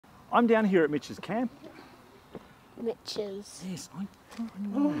I'm down here at Mitch's camp. Mitch's. Yes, I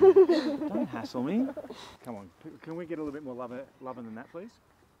know. Don't hassle me. Come on, can we get a little bit more loving than that, please?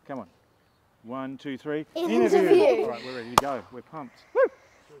 Come on. 1, 2, 3. Interview. All right, we're ready to go. We're pumped. Woo!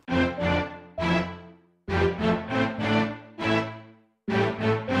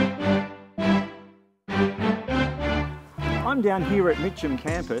 I'm down here at Mitcham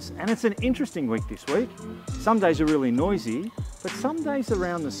Campus, and it's an interesting week this week. Some days are really noisy, but some days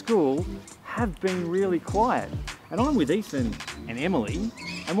around the school have been really quiet. And I'm with Ethan and Emily,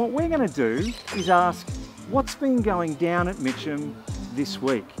 and what we're going to do is ask what's been going down at Mitcham this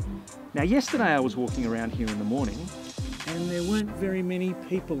week. Now, yesterday I was walking around here in the morning, and there weren't very many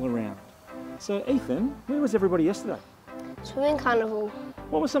people around. So Ethan, where was everybody yesterday? Swimming Carnival.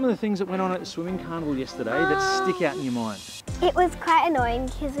 What were some of the things that went on at the Swimming Carnival yesterday that stick out in your mind? It was quite annoying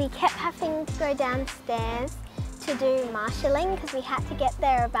because we kept having to go downstairs to do marshalling because we had to get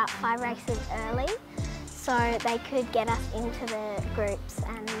there about 5 races early so they could get us into the groups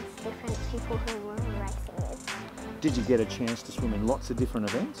and different people who we were racing with. Did you get a chance to swim in lots of different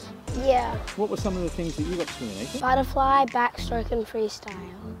events? Yeah. What were some of the things that you got to swim in, Ethan? Butterfly, backstroke and freestyle.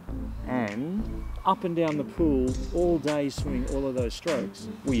 And up and down the pool all day swimming all of those strokes.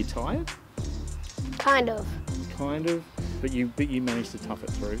 Were you tired? Kind of. Kind of, but you managed to tough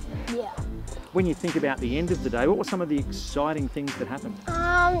it through. Yeah. When you think about the end of the day, what were some of the exciting things that happened?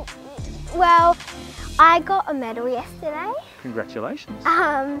 Well, I got a medal yesterday. Congratulations.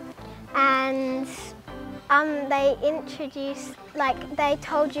 And they introduced, they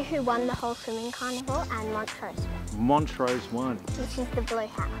told you who won the whole Swimming Carnival, and Montrose won. Montrose won. Which is the blue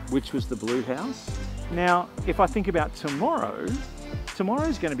house. Which was the blue house. Now, if I think about tomorrow's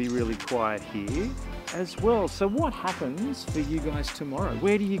going to be really quiet here as well. So what happens for you guys tomorrow?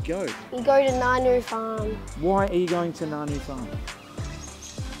 Where do you go? We go to Nanu Farm. Why are you going to Nanu Farm?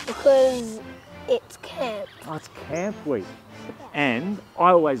 Because it's camp. Oh, it's camp week. And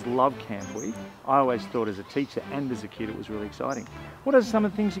I always loved camp week. I always thought as a teacher and as a kid it was really exciting. What are some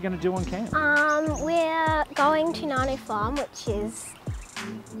of the things you're going to do on camp? We're going to Nanu Farm, which is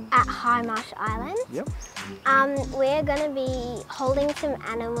at High Marsh Island. Yep. We're going to be holding some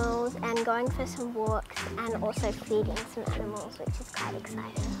animals and going for some walks and also feeding some animals, which is quite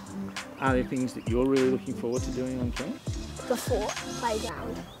exciting. Are there things that you're really looking forward to doing on camp? The fort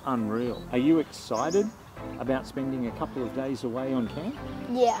playground. Unreal. Are you excited about spending a couple of days away on camp?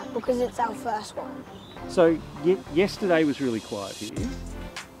 Yeah, because it's our first one. So yesterday was really quiet here.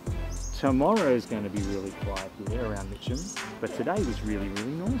 Tomorrow is going to be really quiet here around Mitcham, but today was really,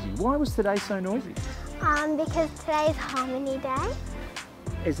 really noisy. Why was today so noisy? Because today's Harmony Day.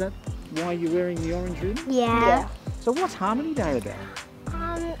 Is that why you're wearing the orange ribbon? Yeah. So what's Harmony Day about?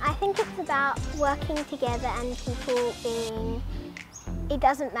 I think it's about working together and people being, it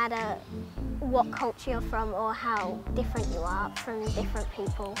doesn't matter what culture you're from or how different you are from different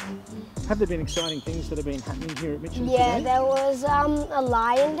people. Have there been exciting things that have been happening here at Mitcham Yeah, today? there was a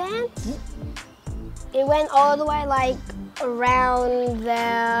lion dance. It went all the way around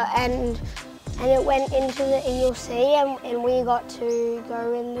there and it went into the ELC and we got to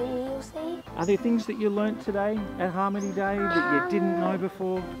go in the ELC. Are there things that you learnt today at Harmony Day that you didn't know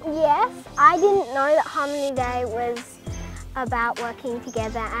before? Yes, I didn't know that Harmony Day was about working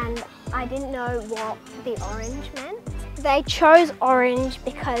together, and I didn't know what the orange meant. They chose orange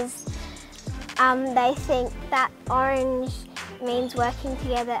because they think that orange means working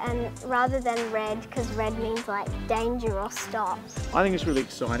together and rather than red, because red means danger or stop. I think it's really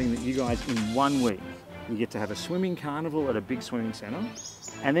exciting that you guys in 1 week you get to have a swimming carnival at a big swimming centre,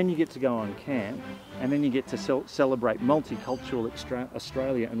 and then you get to go on camp, and then you get to celebrate multicultural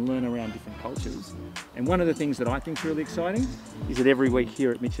Australia and learn around different cultures. And one of the things that I think is really exciting is that every week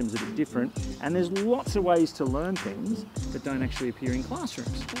here at Mitcham's a bit different, and there's lots of ways to learn things that don't actually appear in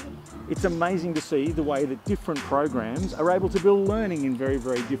classrooms. It's amazing to see the way that different programs are able to build learning in very,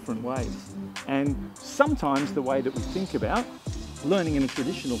 very different ways. And sometimes the way that we think about learning in a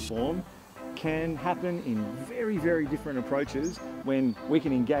traditional form can happen in very, very different approaches when we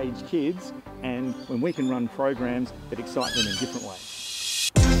can engage kids and when we can run programs that excite them in different ways.